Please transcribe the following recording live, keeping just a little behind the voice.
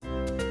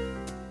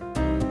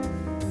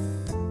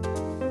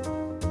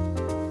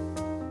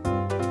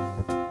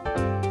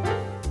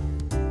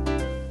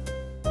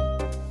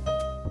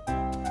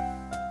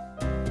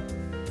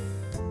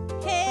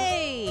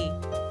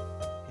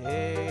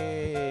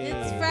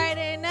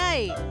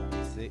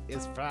night.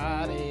 It's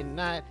Friday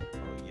night. Oh,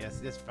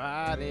 yes, it's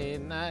Friday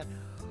night.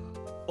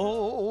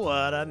 Oh,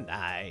 what a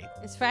night.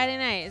 It's Friday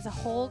night. It's a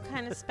whole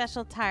kind of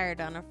special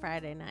tired on a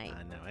Friday night.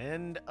 I know.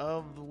 End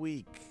of the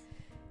week.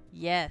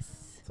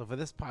 Yes. So for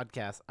this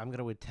podcast, I'm going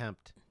to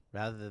attempt,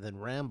 rather than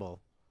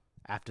ramble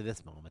after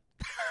this moment,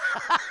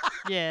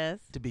 Yes.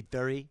 to be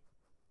very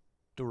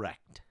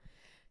direct.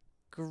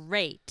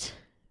 Great.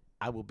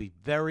 I will be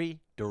very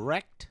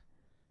direct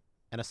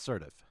and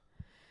assertive.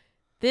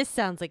 This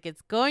sounds like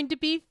it's going to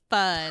be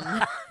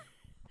fun.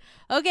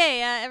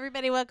 Okay,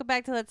 everybody, welcome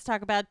back to Let's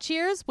Talk About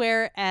Cheers,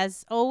 where,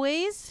 as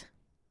always,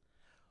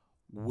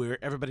 Where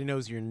everybody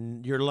knows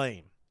you're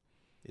lame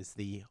is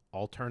the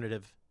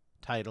alternative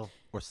title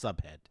or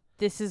subhead.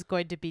 this is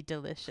going to be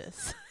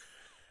delicious.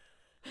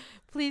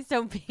 Please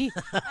don't be.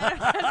 I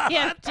don't have the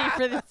energy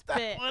for this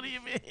bit. What do you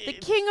mean? The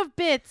king of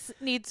bits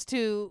needs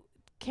to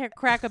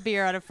crack a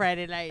beer on a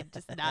Friday night and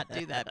just not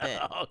do that bit.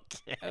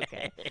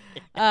 Okay.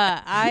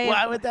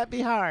 Why would that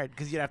be hard?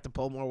 Because you'd have to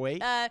pull more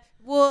weight? How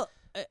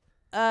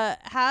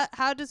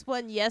does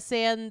one yes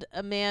and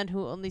a man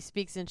who only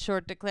speaks in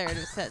short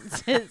declarative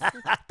sentences?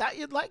 I thought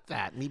you'd like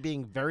that, me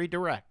being very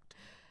direct.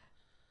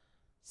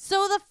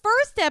 So the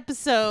first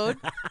episode,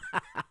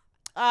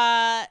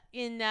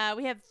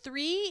 we have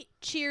three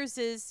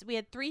cheerses. We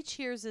had three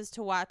cheerses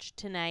to watch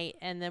tonight,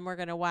 and then we're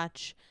gonna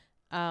watch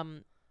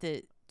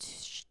the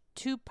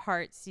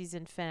two-part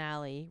season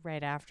finale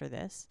right after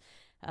this.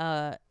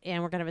 And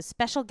we're going to have a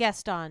special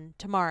guest on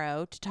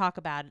tomorrow to talk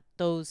about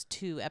those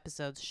two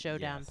episodes,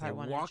 Showdown Yes, Part a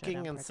 1 and walking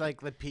Showdown Part 2.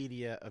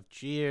 encyclopedia of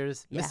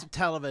Cheers, Yeah. Mr.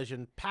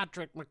 Television,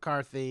 Patrick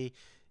McCarthy.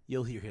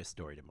 You'll hear his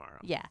story tomorrow.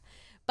 Yeah.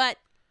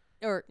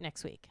 Or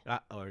next week.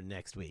 Or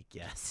next week,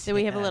 yes. So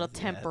we have a little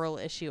Yes. temporal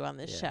issue on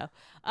this Yeah.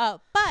 show.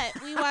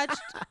 But we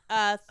watched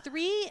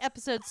 3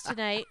 episodes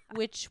tonight,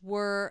 which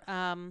were,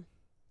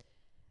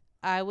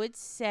 I would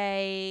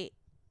say,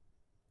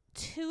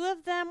 2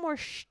 of them were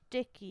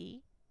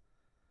shticky.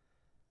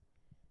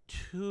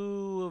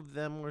 2 of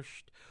them were...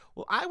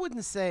 Well, I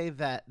wouldn't say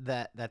that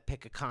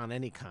Pick a Con,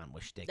 Any Con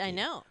was sticky. I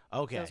know.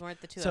 Okay. Those weren't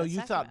the 2 I So was you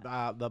talking thought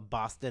about. the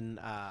Boston,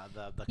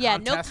 the Yeah,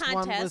 no contest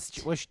one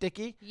contest. was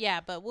sticky? Yeah,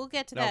 but we'll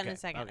get to that in a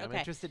second. I'm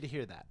interested to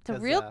hear that. So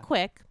 'cause, real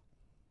quick,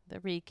 the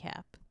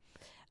recap.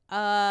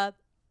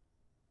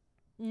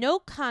 No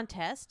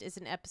Contest is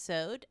an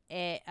episode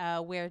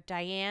where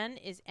Diane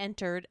is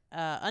entered,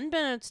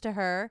 unbeknownst to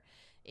her,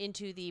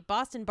 into the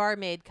Boston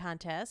Barmaid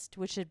Contest,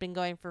 which had been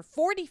going for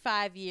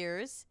 45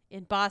 years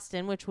in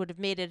Boston, which would have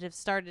made it have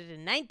started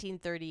in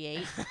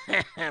 1938.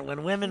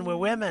 when women were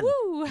women,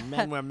 Woo!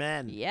 men were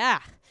men. Yeah.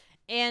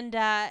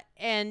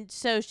 And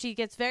so she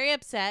gets very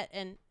upset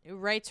and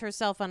writes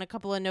herself on a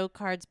couple of note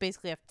cards,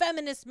 basically a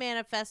feminist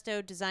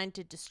manifesto designed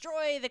to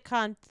destroy the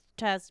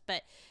contest,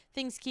 but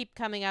things keep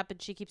coming up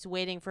and she keeps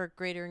waiting for a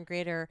greater and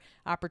greater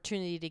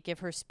opportunity to give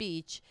her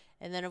speech.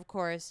 And then, of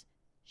course,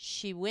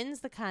 she wins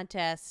the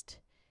contest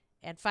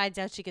and finds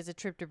out she gets a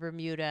trip to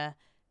Bermuda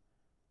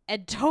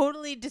and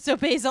totally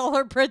disobeys all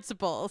her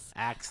principles.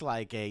 Acts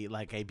like a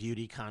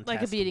beauty contest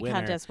Like a beauty winner.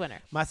 contest winner.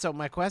 So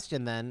my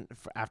question then,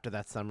 after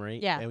that summary,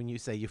 Yeah. when you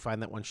say you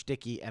find that one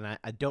shticky, and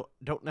I don't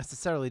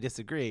necessarily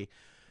disagree,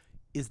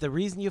 is the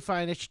reason you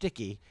find it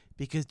shticky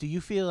because do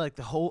you feel like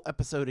the whole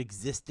episode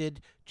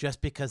existed just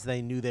because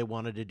they knew they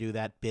wanted to do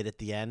that bit at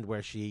the end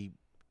where she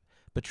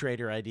betrayed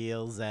her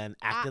ideals and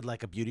acted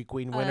like a beauty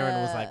queen winner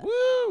and was like,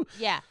 woo!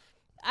 Yeah.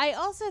 I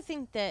also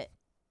think that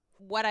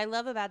what I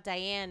love about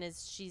Diane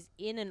is she's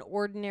in an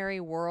ordinary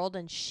world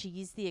and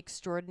she's the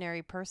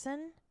extraordinary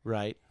person.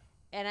 Right.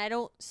 And I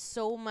don't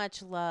so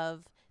much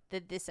love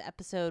that this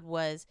episode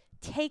was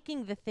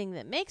taking the thing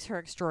that makes her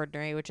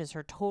extraordinary, which is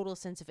her total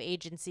sense of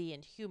agency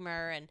and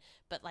humor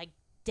but like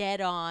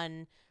dead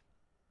on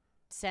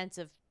sense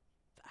of,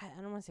 I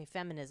don't want to say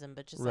feminism,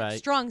 but just like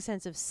strong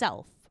sense of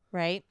self,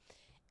 right?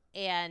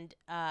 And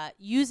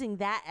using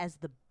that as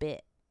the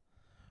bit.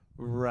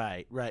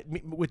 Right.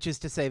 Which is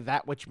to say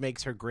that which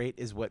makes her great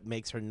is what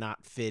makes her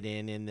not fit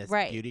in this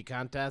beauty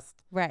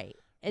contest. Right.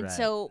 And Right.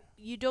 so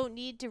you don't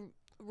need to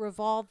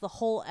revolve the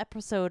whole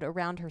episode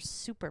around her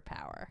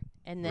superpower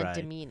and then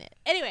demean it.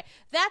 Anyway,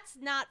 that's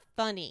not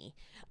funny.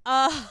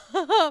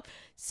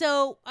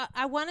 So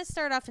I want to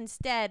start off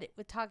instead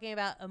with talking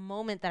about a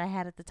moment that I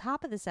had at the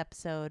top of this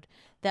episode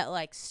that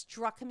like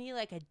struck me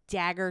like a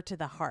dagger to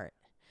the heart.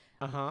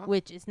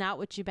 Which is not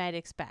what you might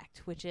expect,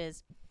 which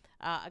is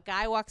a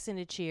guy walks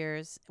into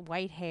Cheers,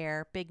 white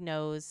hair, big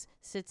nose,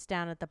 sits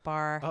down at the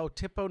bar. Oh,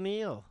 Tip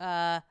O'Neill.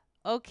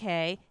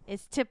 Okay,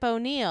 it's Tip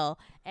O'Neill.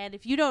 And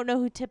if you don't know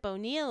who Tip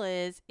O'Neill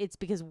is, it's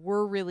because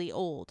we're really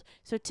old.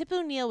 So Tip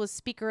O'Neill was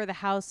Speaker of the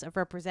House of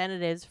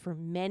Representatives for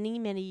many,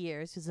 many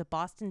years. He's a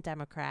Boston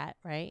Democrat,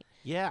 right?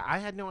 Yeah, I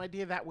had no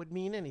idea that would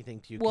mean anything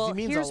to you. Well, he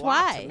means here's a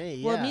lot why. to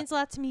me. Well, yeah. it means a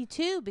lot to me,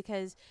 too,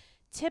 because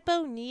Tip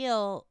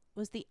O'Neill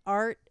was the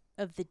art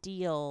of the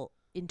deal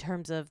in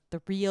terms of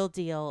the real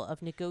deal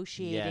of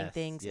negotiating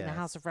things in the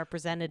House of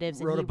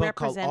Representatives. Wrote and a book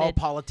called All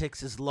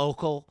Politics is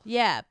Local.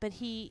 Yeah, but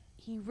he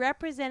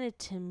represented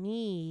to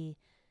me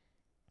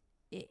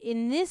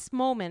in this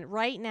moment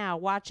right now,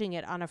 watching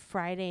it on a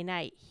Friday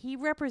night, he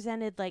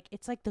represented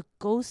it's like the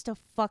ghost of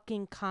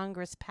fucking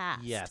Congress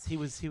past. Yes, he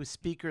was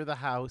Speaker of the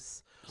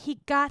House, He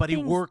got but he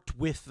things- worked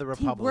with the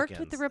Republicans. He worked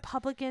with the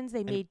Republicans.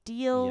 They made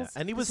deals.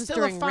 Yeah. And he This was still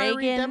a during fiery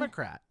Reagan.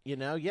 Democrat,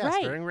 yes,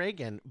 Right. during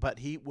Reagan, but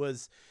he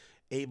was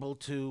able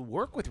to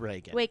work with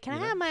Reagan. Wait,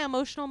 can I have my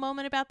emotional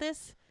moment about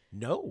this?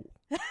 No.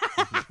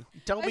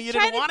 Told I me was you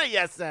trying didn't to- want a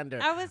yes sender.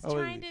 I was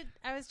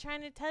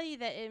trying to tell you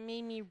that it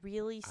made me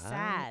really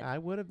sad. I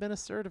would have been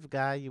assertive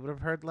guy. You would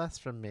have heard less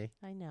from me.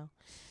 I know.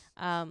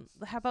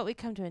 How about we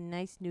come to a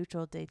nice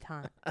neutral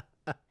détente?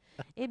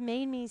 It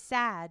made me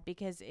sad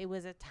because it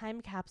was a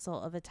time capsule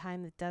of a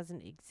time that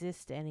doesn't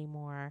exist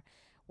anymore,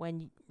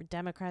 when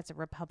Democrats and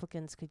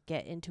Republicans could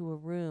get into a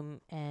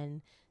room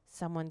and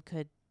someone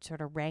could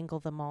sort of wrangle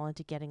them all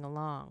into getting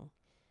along.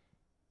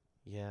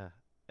 Yeah.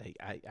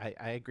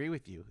 I agree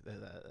with you.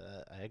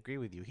 I agree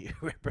with you. He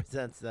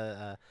represents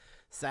the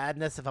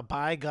sadness of a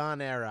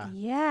bygone era.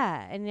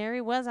 Yeah, and there he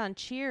was on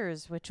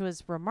Cheers, which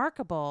was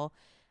remarkable.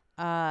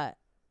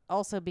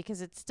 Also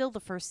because it's still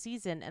the first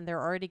season, and they're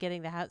already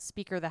getting the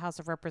Speaker of the House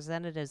of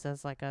Representatives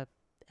as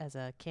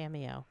a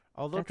cameo.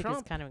 Although I think Trump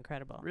it's kind of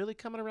incredible. really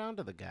coming around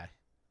to the guy.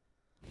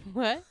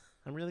 What?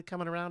 I'm really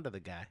coming around to the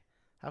guy.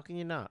 How can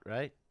you not,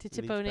 right? To With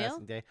Tip each O'Neill?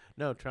 passing day.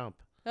 No, Trump.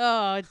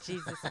 Oh,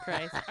 Jesus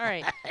Christ. All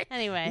right.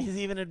 Anyway. He's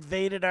even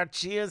invaded our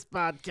Cheers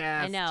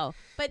podcast. I know.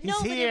 But He's no,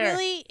 here.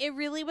 but it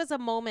really was a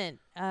moment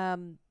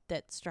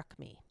that struck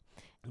me.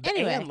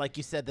 Anyway. And like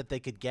you said, that they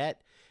could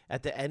get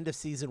at the end of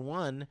season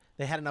 1,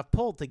 they had enough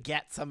pull to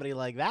get somebody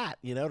like that,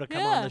 to come on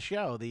Yeah. the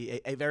show.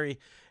 A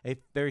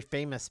very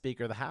famous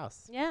Speaker of the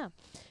House. Yeah.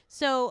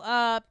 So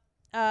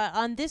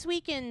on This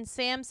Week in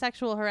Sam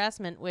Sexual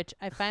Harassment, which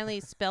I finally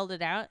spelled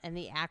it out, and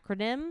the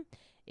acronym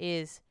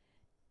is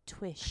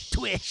TWISH.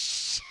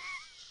 Twish.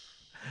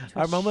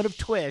 Our moment of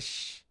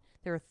twish.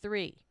 There were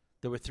 3.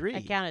 There were 3.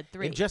 I counted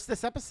 3. In just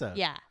this episode.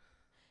 Yeah.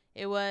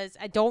 It was,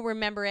 I don't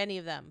remember any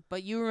of them,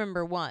 but you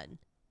remember one.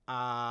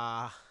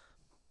 I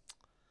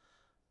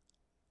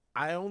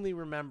only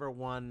remember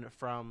one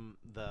from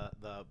the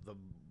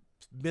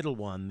middle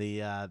one,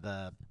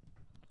 the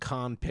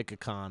con pick a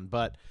con,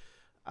 but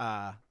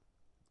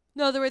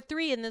No, there were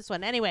 3 in this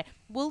one. Anyway,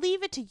 we'll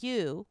leave it to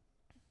you,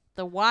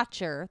 the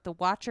watcher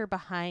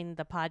behind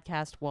the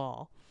podcast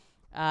wall,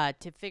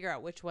 to figure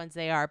out which ones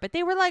they are. But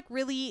they were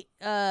really,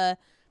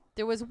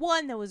 there was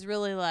one that was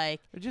really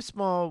they're just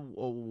small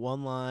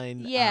one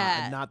line.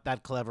 Yeah. Not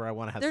that clever. I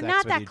want to have they're sex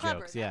not with that you clever.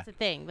 jokes. That's the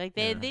thing. They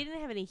didn't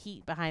have any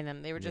heat behind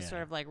them. They were just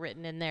Yeah. sort of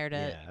written in there to.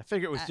 Yeah. I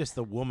figure it was just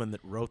the woman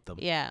that wrote them.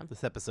 Yeah.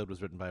 This episode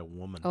was written by a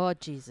woman. Oh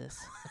Jesus.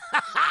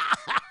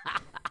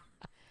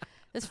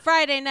 This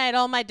Friday night,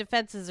 all my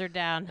defenses are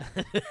down.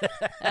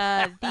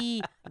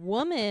 The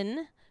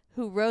woman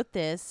who wrote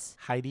this,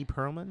 Heidi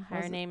Perlman.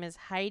 her name is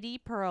Heidi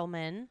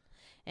Perlman,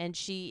 and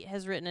she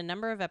has written a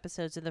number of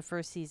episodes in the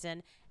first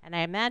season. And I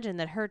imagine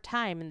that her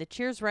time in the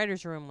Cheers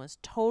writers' room was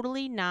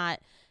totally not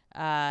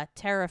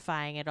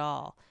terrifying at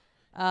all.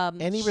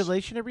 Any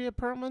relation to Rhea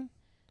Perlman?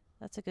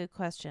 That's a good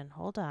question.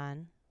 Hold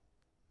on.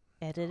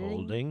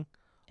 Editing.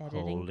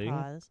 Holding.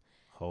 Pause.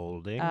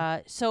 Holding.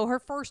 So her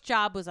first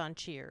job was on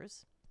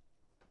Cheers.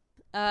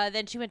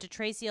 Then she went to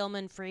Tracy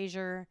Ullman,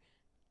 Frasier,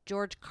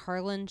 George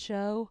Carlin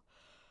show.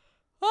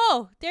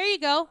 Oh, there you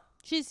go.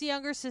 She's the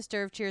younger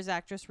sister of Cheers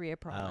actress Rhea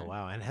Perlman. Oh,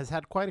 wow. And has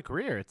had quite a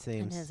career, it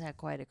seems. And has had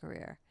quite a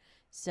career.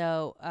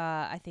 So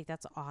I think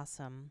that's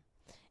awesome.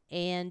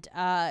 And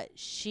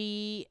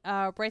she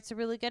writes a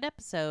really good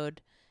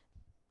episode.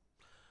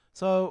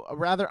 So, a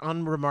rather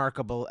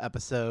unremarkable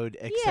episode,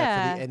 except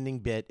Yeah. for the ending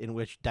bit in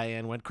which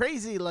Diane went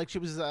crazy, like she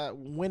was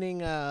winning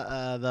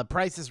The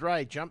Price is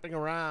Right, jumping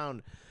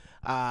around.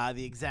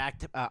 The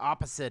exact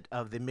opposite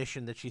of the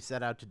mission that she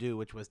set out to do,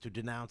 which was to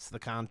denounce the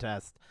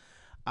contest.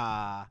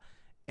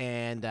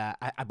 And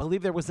I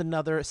believe there was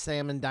another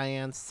Sam and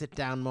Diane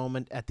sit-down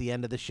moment at the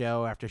end of the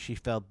show after she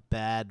felt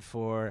bad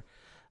for...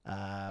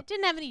 It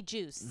didn't have any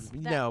juice.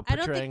 no, I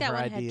don't portraying think that her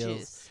one had ideals.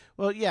 juice.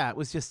 Well, yeah, it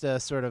was just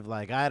sort of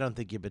like, I don't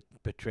think you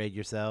betrayed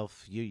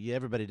yourself. You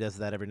everybody does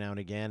that every now and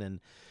again, and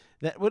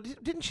that. Well,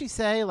 didn't she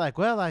say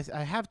well, I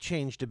have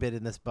changed a bit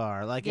in this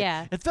bar?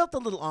 Yeah. it felt a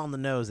little on the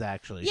nose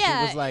actually. Yeah,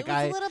 she was like, it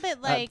was a little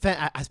bit like.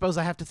 I suppose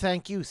I have to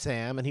thank you,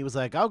 Sam, and he was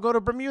like, I'll go to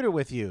Bermuda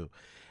with you,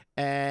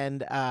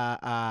 and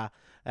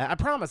I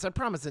promise, and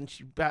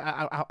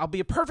I'll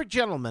be a perfect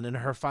gentleman. And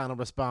her final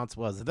response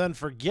was, then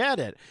forget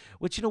it,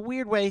 which in a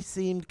weird way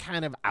seemed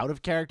kind of out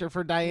of character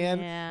for Diane.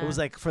 Yeah. It was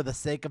for the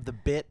sake of the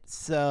bit.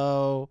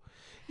 So,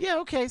 yeah,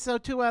 okay. So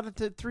 2 out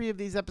of 3 of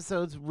these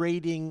episodes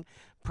rating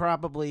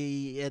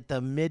probably at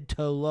the mid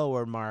to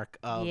lower mark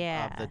of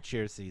the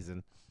Cheers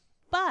season.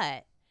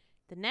 But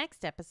the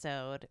next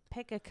episode,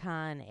 Pick a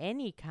Con,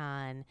 Any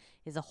Con,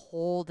 is a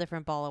whole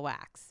different ball of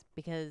wax,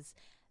 because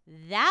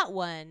that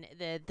one,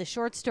 the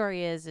short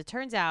story is, it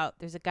turns out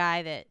there's a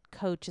guy that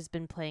Coach has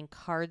been playing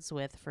cards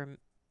with for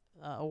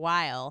a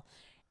while,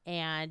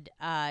 and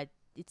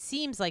it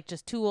seems like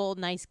just two old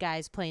nice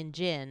guys playing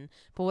gin,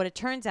 but what it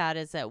turns out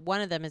is that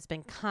one of them has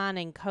been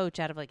conning Coach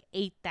out of like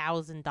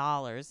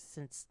 $8,000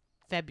 since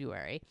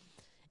February.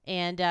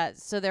 And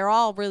so they're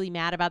all really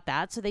mad about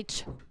that. So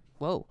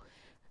whoa.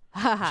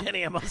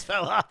 Jenny almost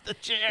fell off the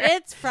chair.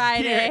 It's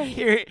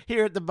Friday.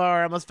 Here at the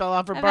bar, almost fell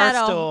off her bar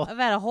stool. I've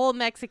had a whole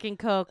Mexican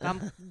Coke.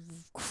 I'm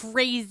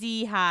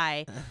crazy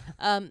high.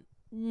 I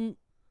meant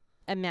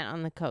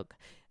on the Coke.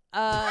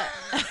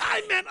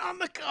 I meant on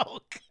the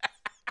Coke.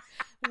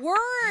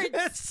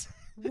 Words.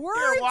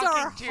 Words Walking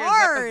are Cheers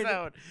hard.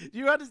 Episode.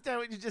 You understand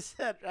what you just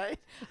said, right?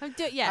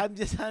 Yeah.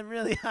 I'm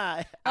really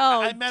high.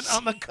 Oh, I meant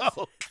on the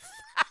Coke.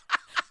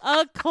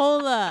 A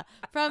cola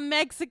from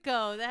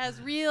Mexico that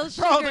has real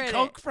sugar Bro, the in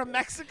Coke it. from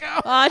Mexico.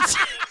 Oh,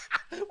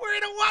 We're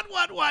in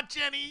a what,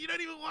 Jenny? You don't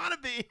even want to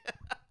be.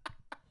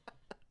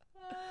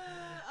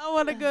 I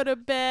want to go to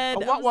bed.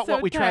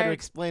 What we tried to tired.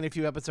 explain a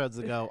few episodes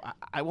ago,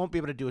 I won't be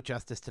able to do it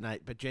justice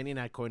tonight, but Jenny and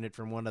I coined it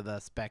from one of the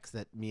specs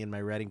that me and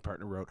my writing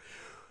partner wrote,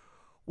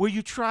 where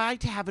you try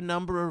to have a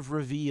number of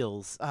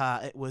reveals.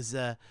 It was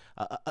a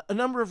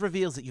number of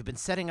reveals that you've been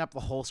setting up the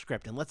whole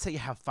script. And let's say you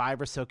have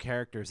 5 or so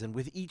characters, and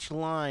with each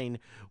line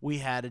we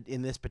had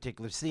in this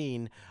particular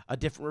scene a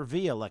different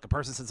reveal. Like a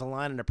person says a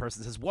line and a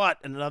person says what,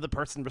 and another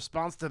person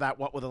responds to that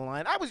what with a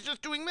line. I was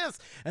just doing this.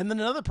 And then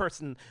another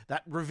person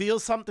that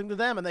reveals something to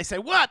them, and they say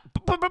what?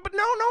 But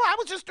no, I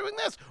was just doing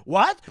this.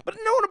 What? But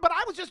but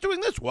I was just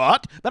doing this.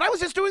 What? But I was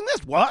just doing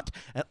this. What?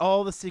 And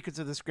all the secrets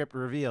of the script are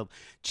revealed.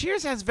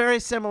 Cheers has very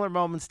similar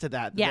moments to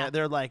that. Yeah.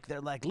 They're like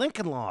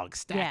Lincoln logs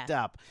stacked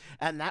up,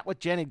 and that what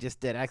Jenny just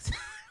did actually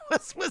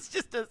was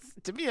just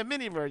to me a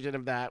mini version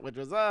of that, which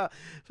was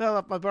fell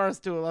off my bar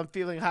stool. I'm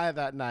feeling high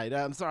that night.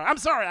 I'm sorry.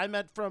 I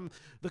meant from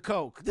the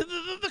Coke,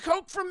 the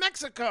Coke from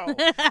Mexico, from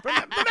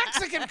the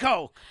Mexican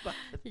Coke.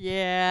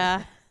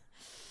 Yeah.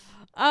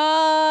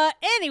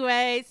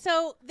 Anyway,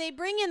 so they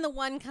bring in the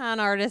one con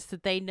artist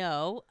that they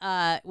know,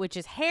 which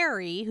is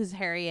Harry, who's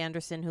Harry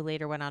Anderson, who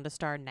later went on to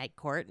star in Night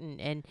Court,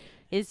 and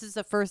this is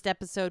the first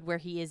episode where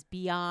he is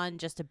beyond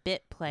just a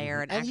bit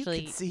player, and actually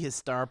you can see his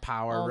star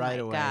power right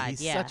away. God,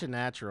 He's yeah. such a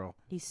natural.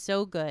 He's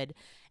so good.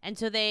 And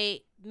so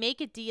they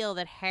make a deal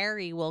that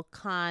Harry will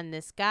con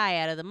this guy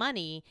out of the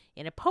money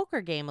in a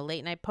poker game, a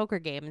late night poker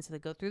game. And so they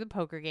go through the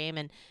poker game,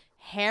 and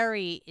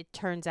Harry, it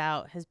turns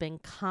out, has been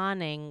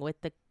conning with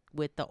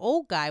the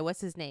old guy. What's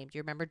his name? Do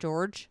you remember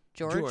George?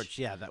 George,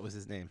 yeah, that was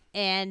his name.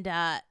 And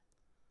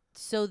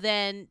so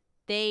then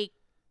they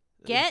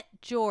get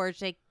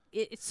George.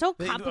 It's so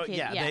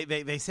complicated.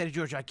 They said to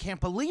George, I can't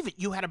believe it.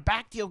 You had a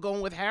back deal going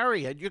with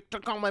Harry. You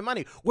took all my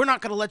money. We're not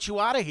going to let you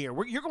out of here.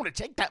 You're going to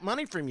take that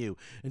money from you.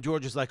 And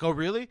George is like, oh,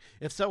 really?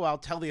 If so, I'll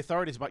tell the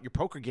authorities about your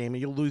poker game and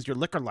you'll lose your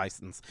liquor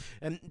license.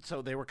 And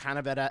so they were kind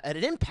of at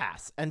an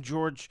impasse. And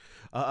George,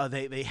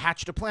 they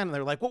hatched a plan. And they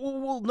were like,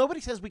 well,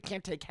 nobody says we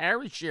can't take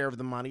Harry's share of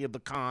the money of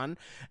the con.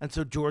 And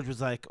so George was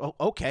like, oh,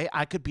 okay,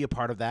 I could be a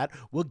part of that.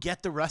 We'll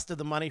get the rest of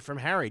the money from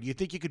Harry. Do you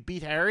think you could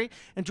beat Harry?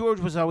 And George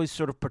was always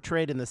sort of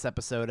portrayed in this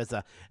episode as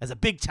a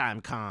big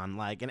time con,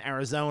 like in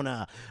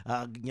Arizona,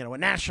 a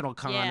national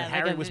con. Yeah, and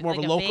Harry was more like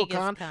of a a local Vegas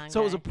con, con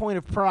so it was guy. a point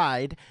of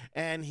pride.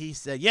 And he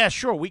said, "Yeah,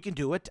 sure, we can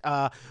do it.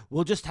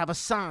 We'll just have a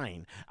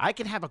sign. I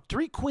can have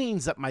 3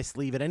 queens up my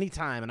sleeve at any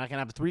time, and I can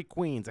have 3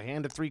 queens, a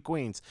hand of 3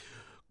 queens.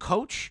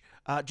 Coach,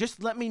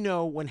 just let me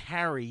know when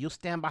Harry. You'll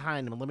stand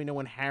behind him and let me know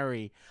when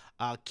Harry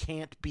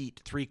can't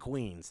beat 3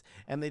 queens."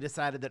 And they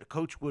decided that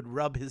Coach would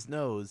rub his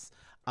nose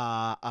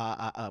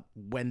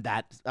when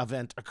that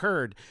event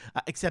occurred,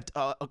 except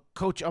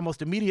Coach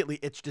almost immediately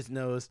itched his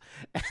nose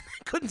and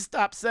couldn't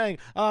stop saying,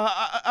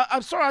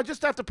 I'm sorry, I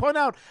just have to point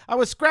out, I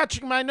was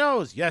scratching my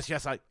nose. Yes,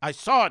 I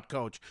saw it,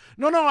 Coach.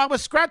 No, I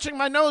was scratching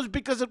my nose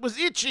because it was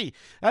itchy.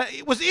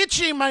 It was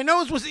itchy, my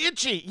nose was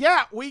itchy.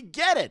 Yeah, we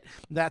get it.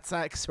 That's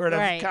like sort of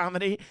Right.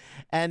 comedy.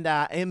 And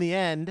in the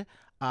end,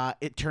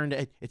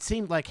 it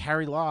seemed like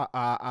Harry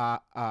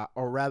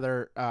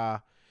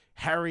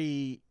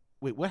Harry...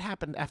 Wait, what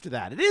happened after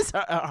that? It is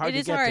hard It to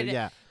is get hard. to,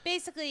 yeah.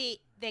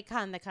 Basically, they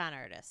con the con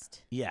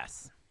artist.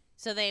 Yes.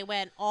 So they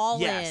went all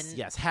in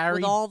Yes. Harry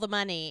with all the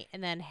money,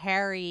 and then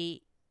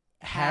Harry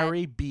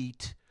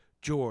beat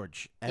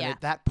George. And Yeah.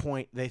 at that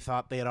point, they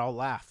thought they had all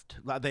left.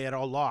 They had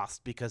all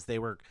lost because they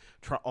were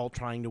all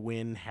trying to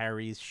win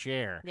Harry's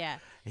share. Yeah.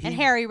 He- And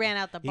Harry ran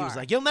out the He bar. was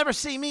like, "You'll never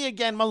see me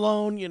again,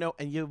 Malone,"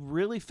 and you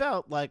really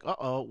felt like,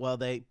 well,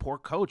 poor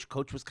Coach.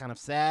 Coach was kind of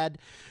sad.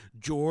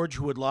 George,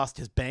 who had lost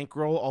his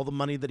bankroll, all the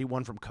money that he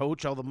won from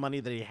Coach, all the money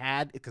that he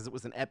had because it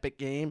was an epic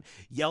game,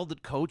 yelled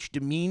at Coach,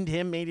 demeaned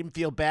him, made him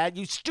feel bad.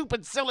 "You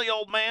stupid, silly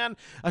old man.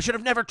 I should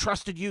have never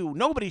trusted you.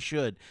 Nobody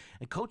should."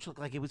 And Coach looked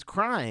like he was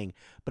crying,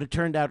 but it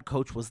turned out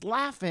Coach was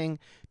laughing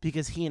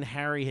because he and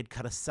Harry had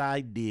cut a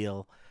side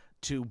deal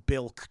to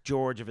bilk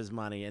George of his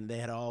money, and they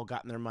had all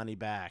gotten their money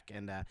back.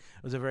 And it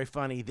was a very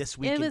funny This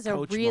Week it in was a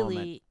Coach really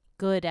moment.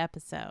 good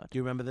episode. Do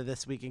you remember the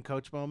This Week in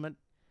Coach moment?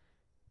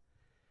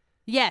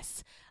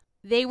 Yes.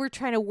 They were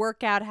trying to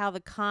work out how the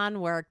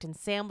con worked, and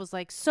Sam was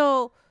like,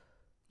 "So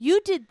you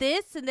did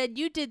this and then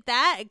you did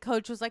that. And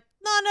Coach was like,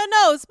 no,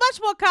 it's much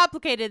more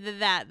complicated than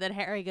that. Then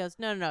Harry goes,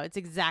 no, it's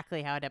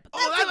exactly how it happened.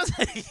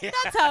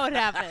 That's how it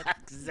happened.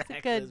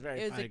 Exactly.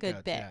 It was a good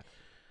Coach, bit.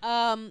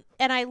 yeah.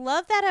 And I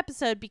love that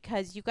episode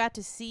because you got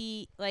to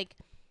see like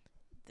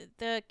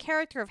the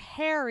character of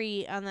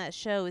Harry on that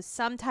show is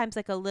sometimes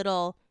like a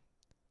little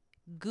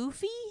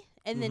goofy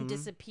and then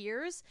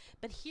disappears.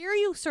 But here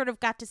you sort of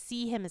got to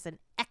see him as an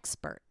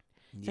expert.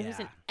 So he's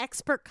an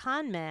expert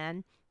con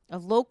man, a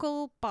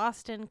local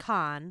Boston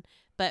con,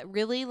 but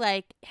really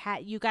like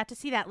you got to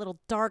see that little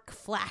dark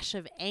flash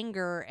of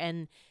anger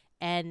and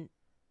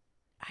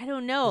I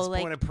don't know, his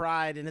like point of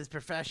pride in his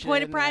profession.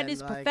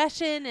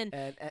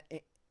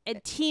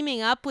 And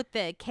teaming up with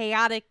the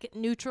chaotic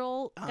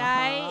neutral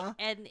guy.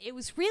 And it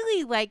was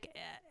really like,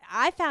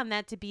 I found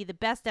that to be the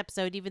best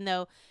episode, even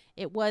though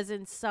it was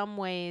in some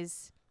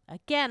ways,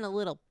 again, a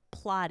little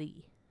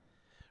plotty.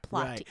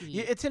 Right.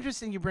 It's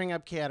interesting you bring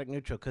up chaotic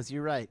neutral because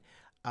you're right.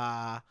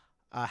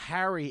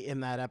 Harry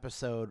in that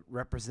episode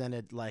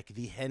represented like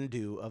the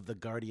Hindu of the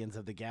Guardians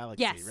of the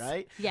Galaxy,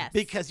 right? Yes.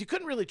 Because you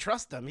couldn't really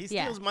trust him. He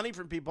steals money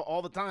from people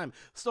all the time.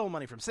 Stole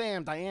money from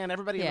Sam, Diane,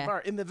 everybody in the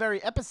bar. In the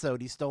very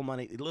episode, he stole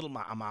money, little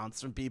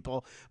amounts from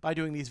people by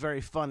doing these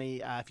very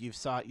funny, if you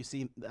saw it, you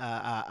see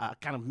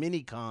kind of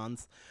mini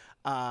cons.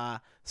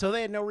 So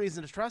they had no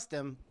reason to trust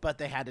him, but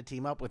they had to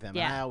team up with him.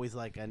 Yeah. And I always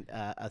like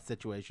a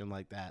situation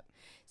like that.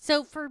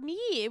 So for me,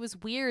 it was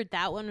weird.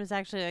 That one was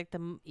actually like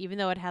even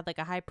though it had like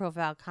a high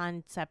profile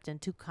concept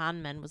and two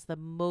con men, was the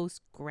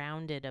most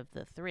grounded of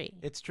the three.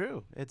 It's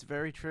true. It's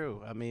very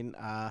true. I mean,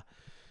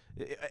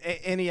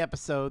 any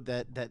episode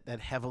that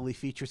heavily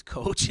features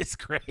Coach is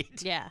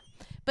great. Yeah.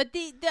 But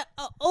the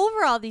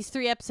overall, these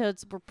three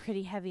episodes were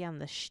pretty heavy on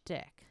the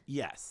shtick.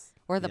 Yes.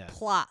 Or the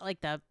plot, like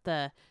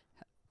the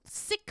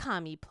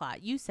sitcom-y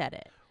plot. You said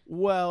it.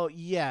 Well,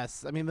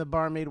 yes. I mean, the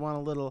barmaid one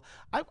a little.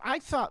 I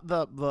thought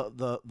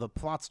the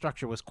plot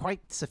structure was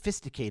quite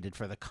sophisticated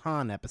for the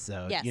con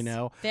episode. Yes, you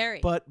know,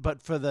 very.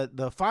 But for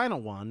the final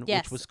one,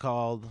 which was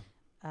called,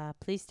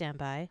 please stand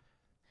by.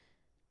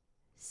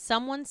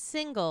 Someone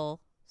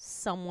single,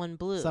 someone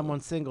blue.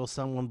 Someone single,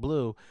 someone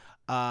blue.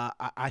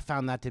 I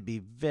found that to be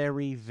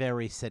very,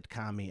 very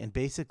sitcom-y, and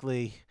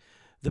basically.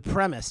 The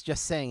premise,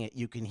 just saying it,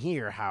 you can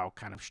hear how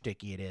kind of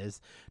shticky it is.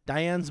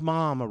 Diane's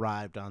mom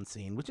arrived on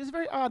scene, which is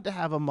very odd to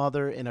have a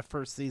mother in a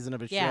first season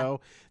of a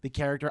show. The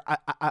character,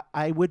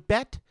 I would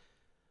bet,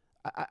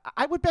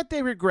 I would bet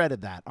they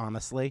regretted that,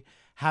 honestly,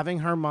 having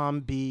her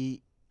mom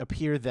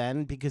appear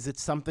then, because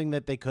it's something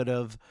that they could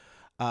have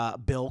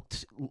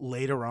built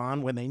later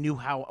on when they knew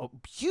how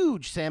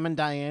huge Sam and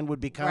Diane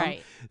would become.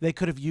 Right. They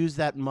could have used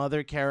that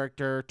mother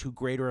character to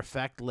greater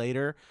effect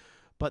later.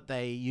 But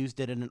they used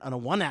it on a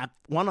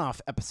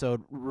one-off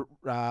episode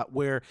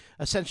where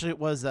essentially it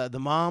was the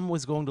mom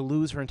was going to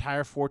lose her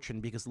entire fortune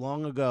because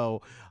long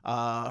ago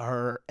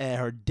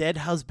her dead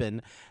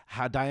husband,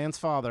 Diane's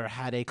father,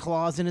 had a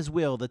clause in his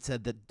will that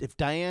said that if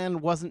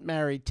Diane wasn't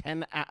married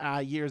 10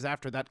 years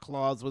after that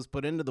clause was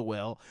put into the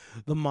will,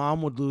 the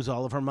mom would lose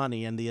all of her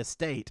money and the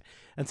estate.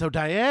 And so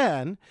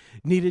Diane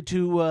needed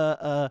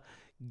to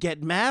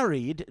get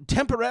married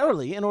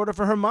temporarily in order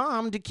for her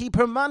mom to keep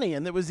her money.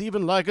 And there was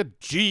even like a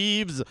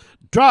Jeeves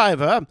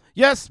driver.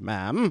 Yes,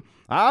 ma'am.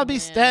 I'll be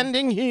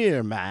standing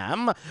here,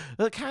 ma'am.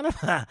 The kind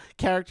of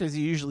characters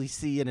you usually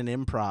see in an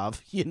improv,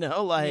 you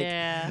know,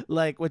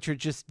 like which are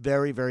just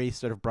very, very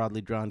sort of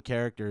broadly drawn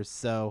characters.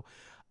 So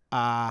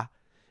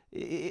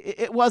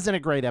it wasn't a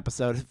great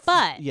episode.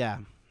 But yeah,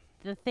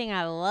 the thing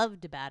I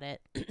loved about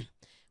it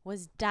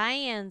was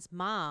Diane's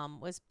mom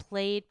was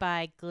played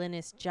by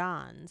Glynis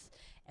Johns,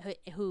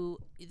 who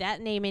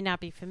that name may not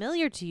be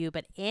familiar to you,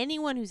 but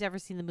anyone who's ever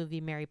seen the movie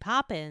Mary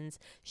Poppins,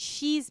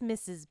 she's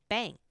Mrs.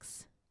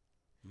 Banks.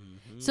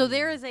 Mm-hmm. So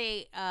there is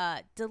a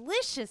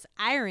delicious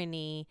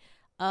irony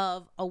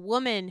of a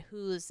woman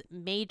whose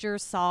major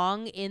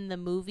song in the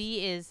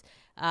movie is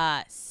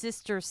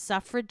Sister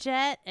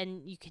Suffragette,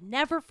 and you can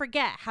never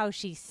forget how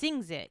she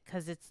sings it,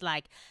 because it's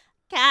like,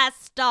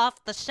 cast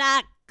off the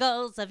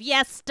shackles of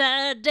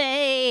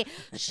yesterday,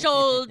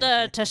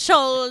 shoulder to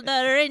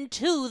shoulder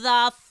into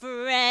the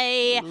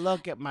fray.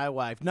 Look at my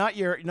wife. Not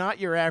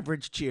your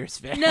average Cheers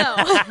fan. No.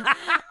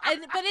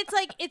 But it's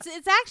like, it's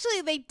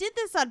actually, they did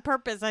this on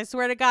purpose, I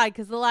swear to God,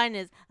 because the line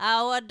is,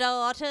 our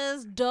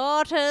daughters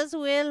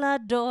will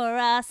adore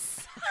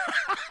us.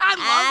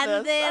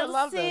 And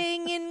they'll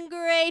sing in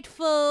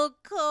grateful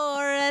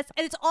chorus.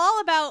 And it's all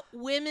about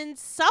women's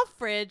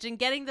suffrage and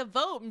getting the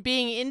vote and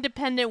being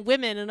independent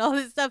women and all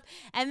this stuff.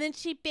 And then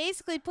she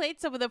basically played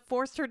someone that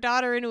forced her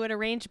daughter into an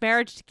arranged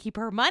marriage to keep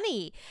her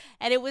money.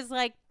 And it was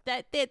like,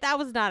 that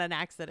was not an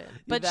accident,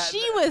 but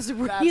she was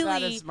really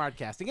that is smart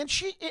casting, and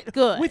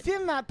good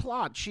within that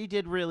plot. She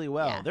did really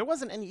well. Yeah. There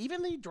wasn't any,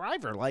 even the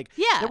driver,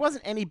 there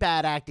wasn't any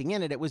bad acting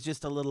in it. It was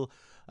just a little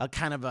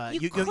kind of a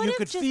you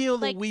could feel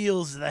the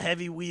wheels, the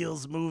heavy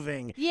wheels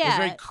moving. Yeah, it was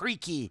very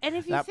creaky. And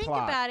if you think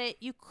about it,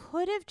 you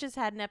could have just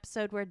had an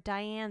episode where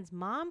Diane's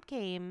mom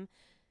came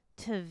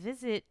to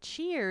visit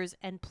Cheers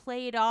and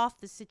played off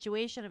the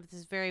situation of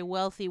this very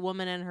wealthy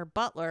woman and her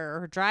butler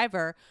or her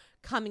driver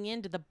coming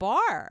into the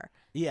bar.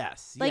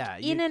 Yes. Like yeah.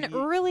 in an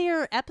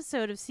earlier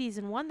episode of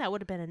season 1, that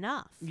would have been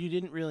enough. You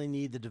didn't really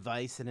need the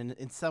device, and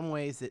in some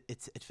ways,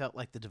 it felt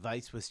like the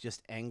device was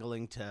just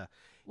angling to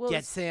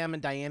get Sam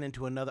and Diane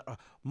into another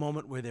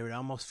moment where they would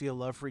almost feel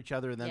love for each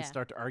other and then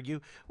start to argue,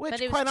 which, but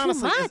it quite was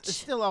honestly, too much. is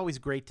still always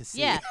great to see.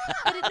 Yeah,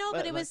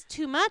 but it was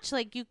too much.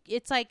 Like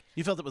it's like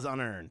you felt it was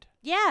unearned.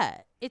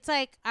 Yeah, it's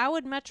like I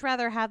would much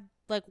rather have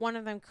like one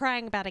of them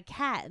crying about a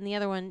cat and the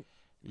other one.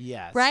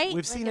 Yes, right. We've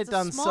like seen it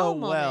done so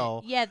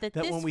well. Yeah, that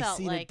when we've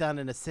seen like, it done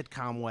in a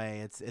sitcom way,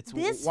 it's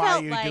this why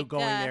felt are you like,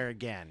 going there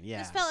again? Yeah,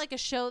 this felt like a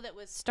show that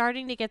was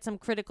starting to get some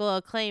critical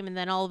acclaim, and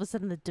then all of a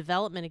sudden the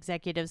development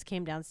executives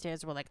came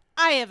downstairs and were like,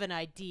 "I have an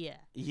idea."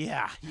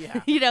 Yeah.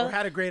 You know, or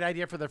had a great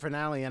idea for the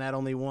finale and had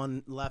only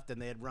one left,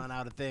 and they had run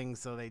out of things,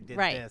 so they did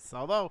Right. this.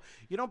 Although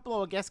you don't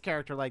blow a guest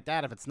character like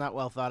that if it's not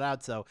well thought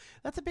out. So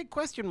that's a big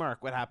question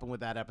mark. What happened with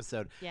that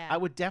episode? Yeah. I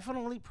would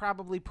definitely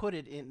probably put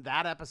it in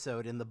that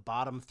episode in the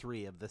bottom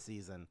 3 of the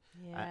season.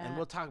 Yeah. And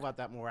we'll talk about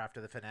that more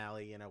after the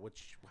finale. You know,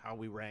 how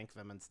we rank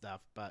them and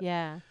stuff. But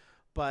yeah.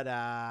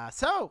 But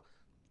so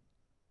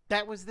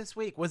that was this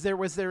week. Was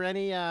there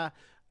any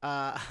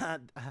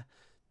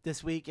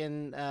this week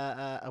in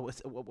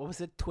what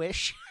was it?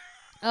 Twish.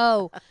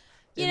 Oh,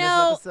 you In this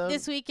know, episode?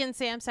 this week in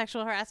Sam's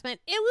sexual harassment,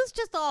 it was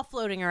just all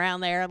floating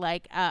around there.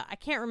 Like, I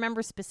can't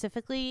remember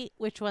specifically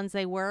which ones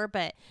they were,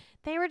 but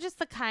they were just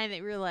the kind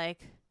that we were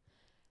like,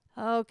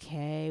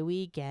 okay,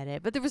 we get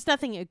it. But there was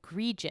nothing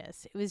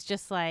egregious. It was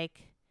just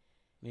like,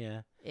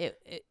 Yeah.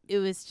 it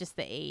was just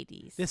the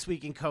 80s. This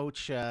week in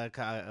Coach, only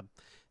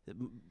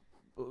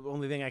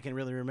thing I can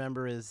really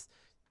remember is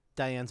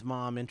Diane's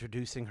mom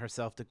introducing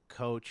herself to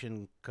Coach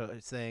and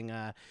saying,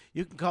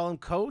 you can call him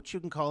Coach, you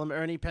can call him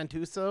Ernie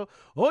Pantuso,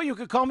 or you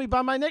could call me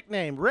by my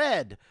nickname,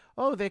 Red.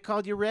 Oh, they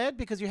called you Red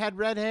because you had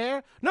red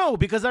hair? No,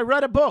 because I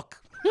read a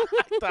book. I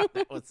thought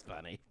that was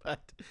funny,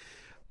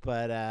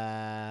 but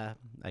I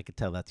could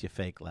tell that's your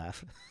fake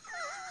laugh.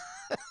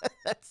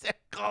 That's them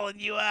calling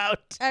you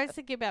out. I was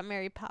thinking about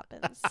Mary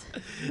Poppins.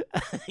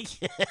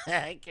 Yeah,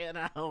 I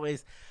can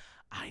always.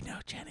 I know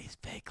Jenny's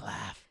fake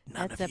laugh.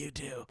 None of you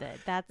do.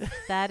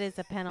 That is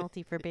a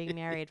penalty for being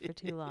married for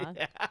too long.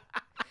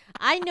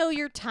 I know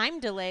your time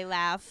delay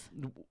laugh.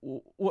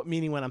 What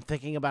meaning when I'm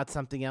thinking about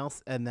something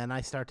else and then I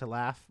start to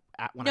laugh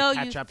when No, I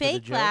catch you up to the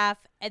fake joke? laugh,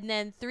 and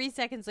then 3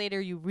 seconds later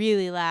you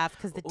really laugh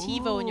because the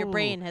TiVo in your Ooh,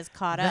 brain has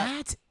caught up.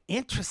 That's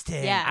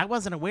interesting. Yeah. I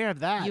wasn't aware of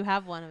that. You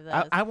have one of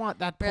those. I want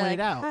that Where you're pointed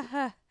like, out. "Ha,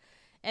 ha."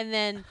 And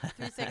then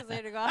 3 seconds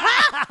later go,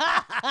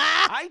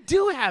 ha! I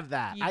do have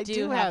that. You I do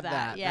do have have that,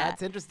 that. yeah.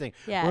 That's interesting.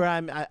 Yeah. Where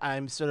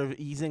I'm sort of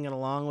easing it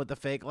along with the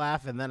fake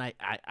laugh, and then I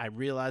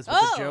realize what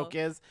Oh, the joke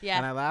is, yeah.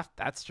 and I laugh.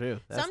 That's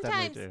true. That's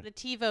Sometimes definitely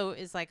true. the TiVo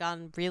is like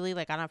on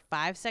a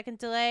 5-second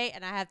delay,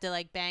 and I have to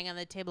like bang on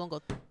the table and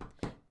go,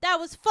 "That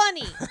was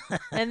funny,"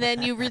 and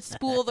then you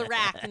spool the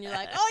rack, and you're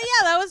like, "Oh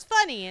yeah, that was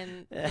funny."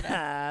 And you know,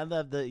 I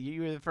love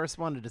you were the first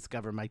one to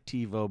discover my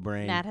TiVo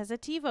brain. Matt has a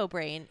TiVo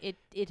brain. It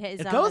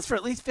It goes for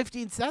at least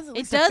 15 seconds. At It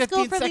least does a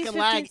go 15 for at least second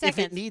 15 lag if it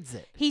seconds. needs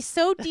it. He's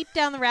so deep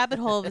down the rabbit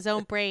hole of his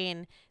own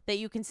brain that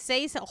you can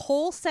say a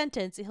whole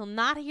sentence, he'll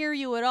not hear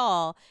you at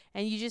all,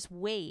 and you just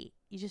wait.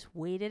 You just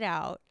wait it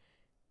out.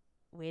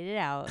 Wait it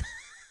out.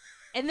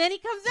 And then he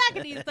comes back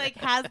and he's like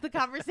has the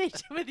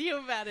conversation with you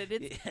about it.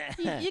 It's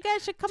you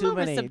guys should come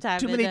over sometime.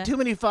 Too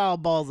many foul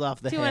balls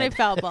off the Too head. many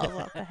foul balls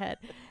off the head.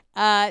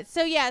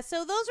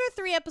 So those were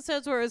 3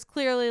 episodes where it was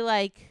clearly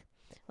like,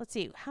 let's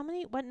see,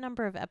 what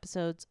number of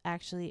episodes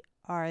actually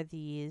are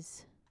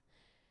these?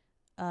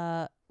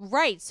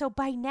 Right. So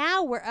by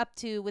now we're up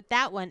to, with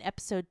that one,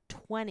 episode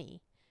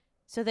 20.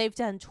 So they've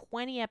done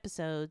 20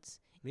 episodes.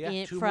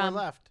 Yeah, 2 more from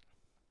left.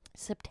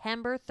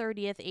 September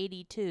 30th,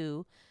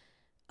 82,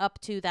 up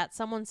to that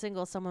Someone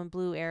Single, Someone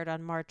Blue aired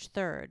on March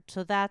 3rd.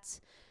 So that's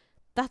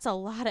a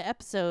lot of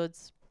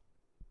episodes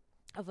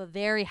of a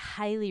very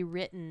highly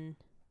written,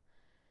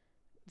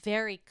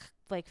 very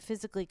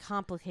physically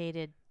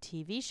complicated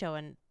TV show,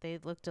 and they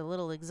looked a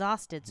little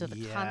exhausted, so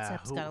the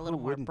concepts got a little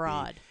more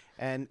broad.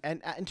 And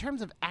in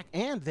terms of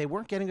and they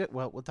weren't getting it.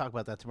 Well, we'll talk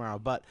about that tomorrow.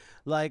 But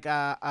like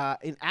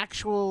in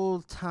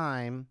actual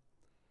time,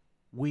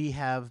 we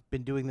have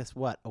been doing this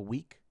a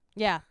week.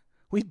 Yeah.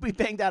 We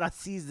banged out a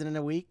season in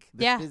a week.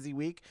 This busy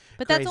week.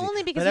 But Crazy. that's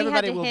only because but we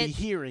had everybody to will hit be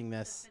hearing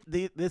this.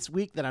 This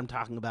week that I'm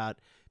talking about,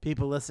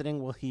 people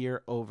listening will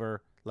hear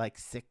over like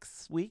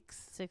 6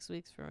 weeks. 6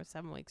 weeks from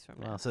 7 weeks from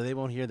now. Well, so they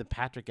won't hear the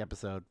Patrick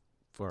episode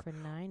for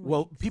 9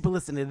 well, weeks. people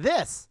listening to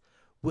this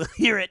will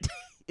hear it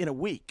in a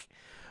week.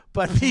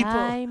 But people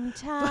who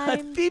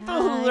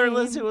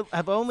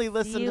have only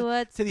listened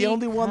to the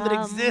only one that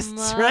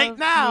exists right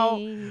now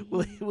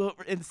will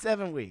in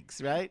 7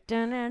 weeks, right?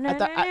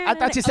 I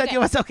thought you said you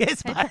was okay,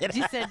 Spider.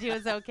 You said you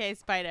was okay,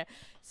 Spider.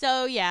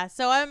 So yeah,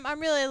 so I'm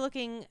really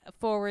looking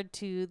forward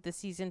to the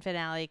season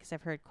finale because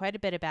I've heard quite a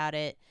bit about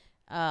it.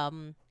 I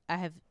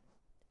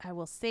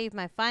will save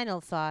my final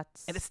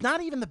thoughts. And it's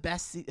not even the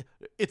best.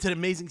 It's an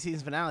amazing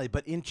season finale,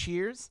 but in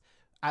Cheers,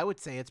 I would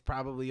say it's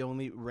probably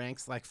only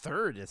ranks like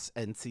third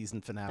in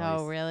season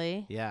finales. Oh,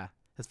 really? Yeah,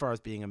 as far as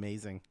being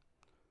amazing.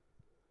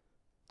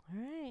 All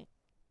right.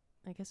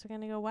 I guess we're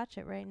going to go watch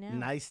it right now.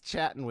 Nice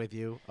chatting with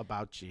you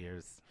about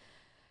Cheers.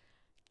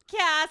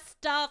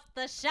 Cast off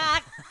the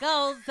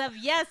shackles of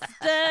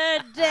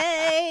yesterday,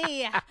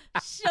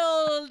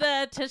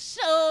 shoulder to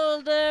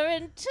shoulder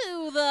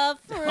into the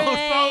fray.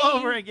 Don't fall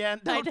over again.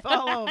 Don't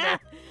fall over.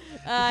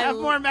 Have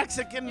more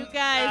Mexican, you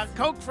guys,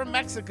 Coke from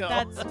Mexico.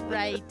 That's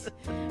right.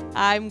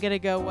 I'm going to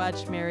go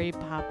watch Mary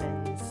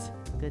Poppins.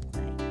 Good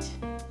night.